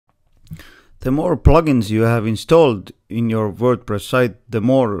The more plugins you have installed in your WordPress site, the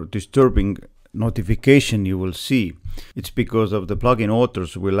more disturbing notification you will see. It's because of the plugin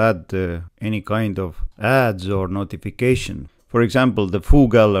authors will add any kind of ads or notification. For example, the Foo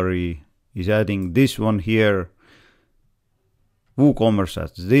Gallery is adding this one here, WooCommerce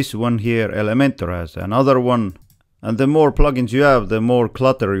has this one here, Elementor has another one, and the more plugins you have, the more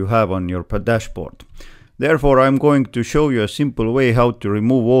clutter you have on your dashboard. Therefore, I'm going to show you a simple way how to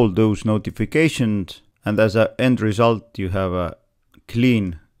remove all those notifications, and as an end result you have a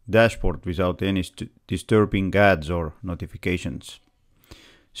clean dashboard without any disturbing ads or notifications.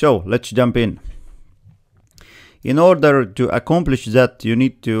 So let's jump in. In order to accomplish that, you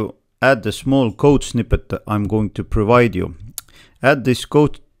need to add the small code snippet that I'm going to provide you. Add this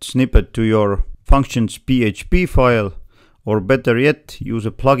code snippet to your functions PHP file, or better yet, use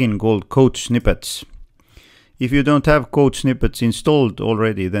a plugin called Code Snippets. If you don't have code snippets installed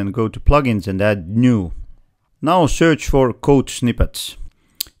already, then go to plugins and add new. Now search for code snippets.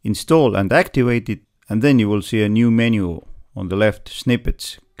 Install and activate it, and then you will see a new menu on the left,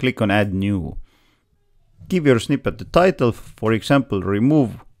 snippets. Click on add new. Give your snippet the title, for example,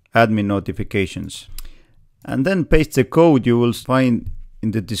 remove admin notifications. And then paste the code you will find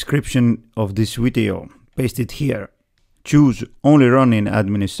in the description of this video. Paste it here. Choose only run in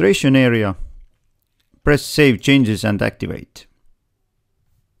administration area. Press save changes and activate.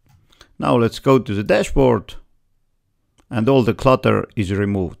 Now let's go to the dashboard, and all the clutter is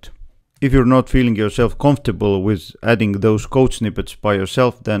removed. If you're not feeling yourself comfortable with adding those code snippets by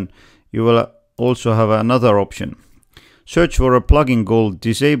yourself, then you will also have another option. Search for a plugin called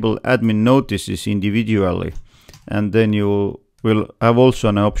Disable Admin Notices individually, and then you will have also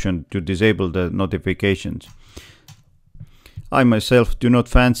an option to disable the notifications. I myself do not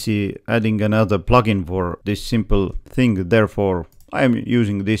fancy adding another plugin for this simple thing, therefore I am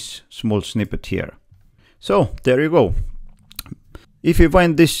using this small snippet here. So there you go. If you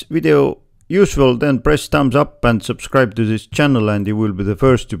find this video useful, then press thumbs up and subscribe to this channel, and you will be the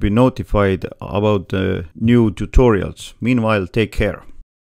first to be notified about new tutorials. Meanwhile, take care.